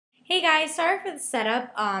Hey guys, sorry for the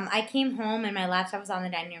setup. I came home and my laptop was on the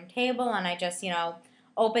dining room table and I just,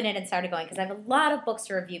 opened it and started going because I have a lot of books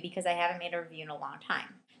to review because I haven't made a review in a long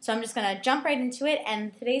time. So I'm just going to jump right into it,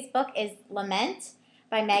 and today's book is Lament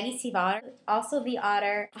by Maggie Stiefvater. Also the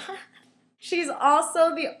author, she's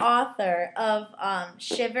also the author of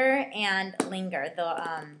Shiver and Linger,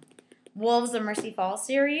 the Wolves of Mercy Falls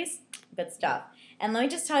series. Good stuff. And let me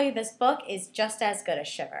just tell you, this book is just as good as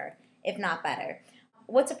Shiver, if not better.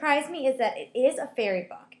 What surprised me is that it is a fairy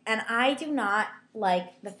book, and I do not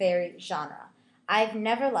like the fairy genre. I've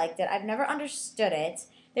never liked it. I've never understood it.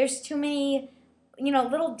 There's too many,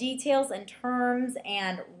 little details and terms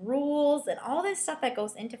and rules and all this stuff that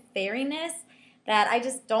goes into fairiness that I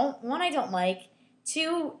just don't, one, I don't like,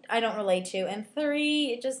 two, I don't relate to, and three,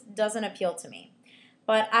 it just doesn't appeal to me.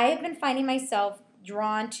 But I have been finding myself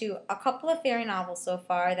drawn to a couple of fairy novels so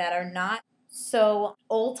far that are not so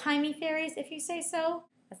old-timey fairies, if you say so.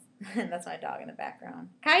 That's my dog in the background.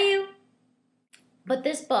 Caillou! But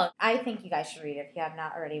this book, I think you guys should read it if you have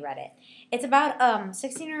not already read it. It's about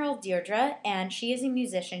 16-year-old Deirdre, and she is a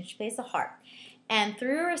musician. She plays the harp. And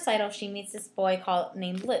through a recital, she meets this boy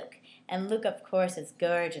named Luke. And Luke, of course, is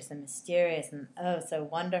gorgeous and mysterious and oh, so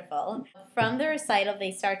wonderful. From the recital,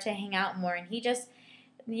 they start to hang out more, and he just,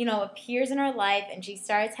 appears in her life, and she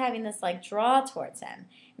starts having this, draw towards him.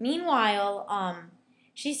 Meanwhile,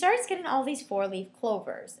 she starts getting all these four-leaf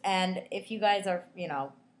clovers. And if you guys are,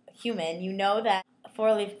 human, you know that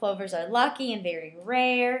four-leaf clovers are lucky and very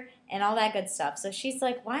rare and all that good stuff. So she's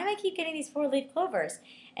like, why do I keep getting these four-leaf clovers?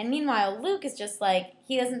 And meanwhile, Luke is just like,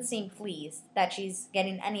 he doesn't seem pleased that she's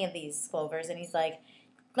getting any of these clovers. And he's like,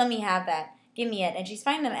 let me have that. Give me it. And she's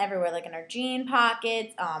finding them everywhere, like in her jean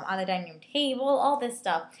pockets, on the dining room table, all this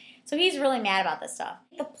stuff. So he's really mad about this stuff.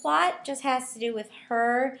 The plot just has to do with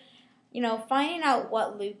her, finding out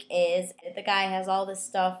what Luke is. The guy has all this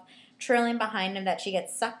stuff trailing behind him that she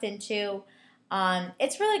gets sucked into.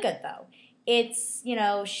 It's really good, though. It's,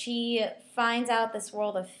 she finds out this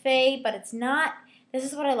world of fae, but it's not, this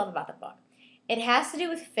is what I love about the book. It has to do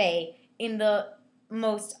with fae in the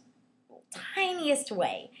most tiniest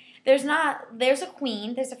way. There's a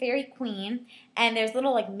queen, there's a fairy queen, and there's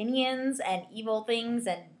little, minions and evil things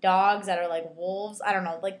and dogs that are like wolves. I don't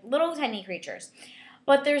know, little tiny creatures.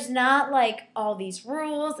 But there's not, all these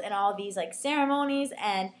rules and all these, ceremonies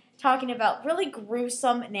and talking about really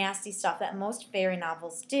gruesome, nasty stuff that most fairy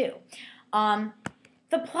novels do.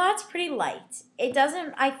 The plot's pretty light.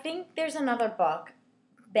 I think there's another book,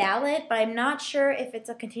 Ballad, but I'm not sure if it's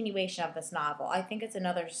a continuation of this novel. I think it's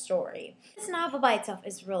another story. This novel by itself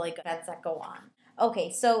is really good. Let's go on.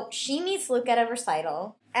 Okay, so she meets Luke at a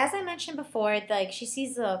recital. As I mentioned before, she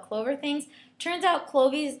sees the clover things. Turns out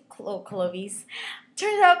clovies,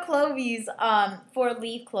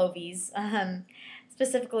 four-leaf clovies,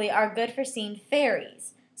 specifically, are good for seeing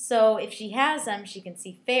fairies. So if she has them, she can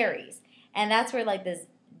see fairies. And that's where, this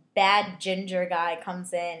bad ginger guy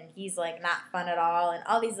comes in. He's, not fun at all. And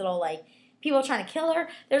all these little, people trying to kill her.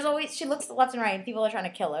 She looks left and right, and people are trying to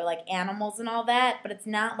kill her, animals and all that. But it's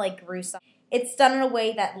not, gruesome. It's done in a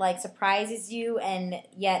way that, surprises you and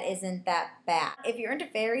yet isn't that bad. If you're into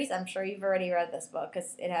fairies, I'm sure you've already read this book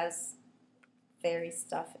because it has fairy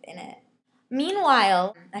stuff in it.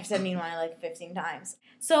 Meanwhile, I've said meanwhile 15 times.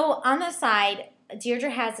 So on the side, Deirdre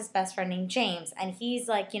has this best friend named James, and he's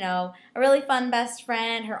a really fun best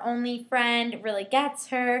friend, her only friend, really gets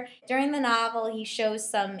her. During the novel, he shows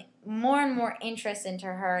some more and more interest into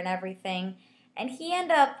her and everything, and he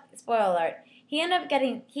ends up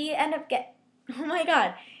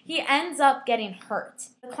getting hurt.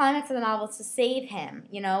 The climax of the novel is to save him,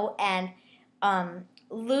 and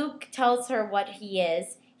Luke tells her what he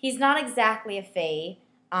is. He's not exactly a fae.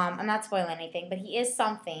 I'm not spoiling anything, but he is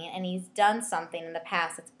something, and he's done something in the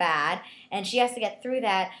past that's bad, and she has to get through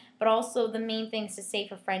that, but also the main thing is to save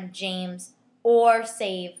her friend James or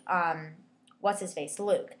save, what's-his-face,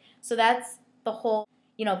 Luke. So that's the whole,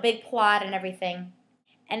 big plot and everything.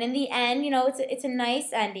 And in the end, it's a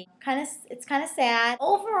nice ending. It's kind of sad.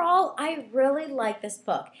 Overall, I really like this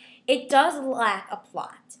book. It does lack a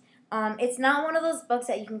plot. It's not one of those books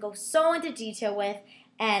that you can go so into detail with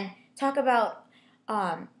and talk about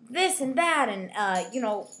this and that and,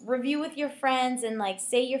 review with your friends and,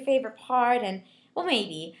 say your favorite part and, well,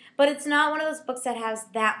 maybe. But it's not one of those books that has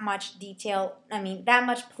that much detail, that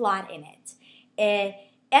much plot in it.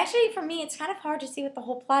 Actually, for me, it's kind of hard to see what the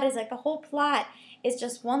whole plot is. The whole plot is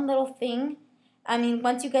just one little thing.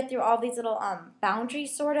 Once you get through all these little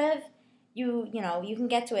boundaries, sort of, you can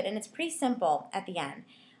get to it. And it's pretty simple at the end.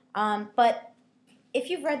 But if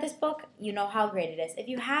you've read this book, you know how great it is. If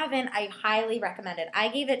you haven't, I highly recommend it. I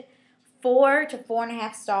gave it 4 to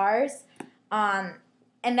 4.5 stars.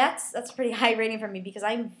 And that's a pretty high rating for me because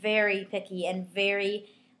I'm very picky and very,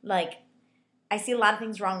 like, I see a lot of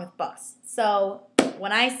things wrong with books. So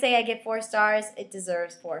when I say I give 4 stars, it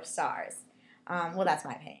deserves 4 stars. Well, that's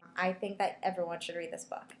my opinion. I think that everyone should read this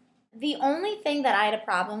book. The only thing that I had a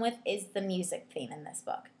problem with is the music theme in this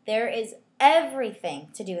book. There is everything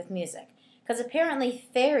to do with music. Because apparently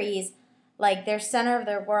fairies, like, their center of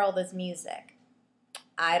their world is music.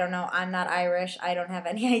 I don't know. I'm not Irish. I don't have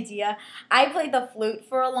any idea. I played the flute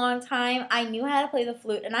for a long time. I knew how to play the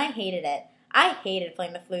flute, and I hated it. I hated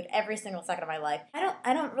playing the flute every single second of my life.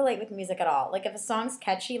 I don't relate with music at all. Like, if a song's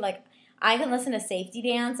catchy, like, I can listen to Safety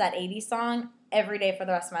Dance, that 80s song, every day for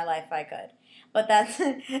the rest of my life if I could. But that's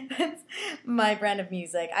my brand of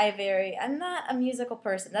music. I'm not a musical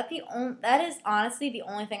person. That is honestly the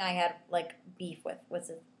only thing I had, like, beef with.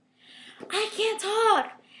 I can't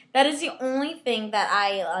talk! That is the only thing that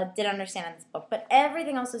I did understand in this book. But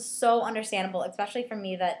everything else is so understandable, especially for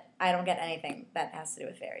me that I don't get anything that has to do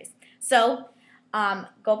with fairies. So,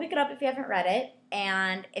 go pick it up if you haven't read it.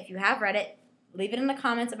 And if you have read it, leave it in the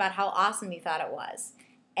comments about how awesome you thought it was.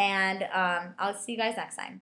 And I'll see you guys next time.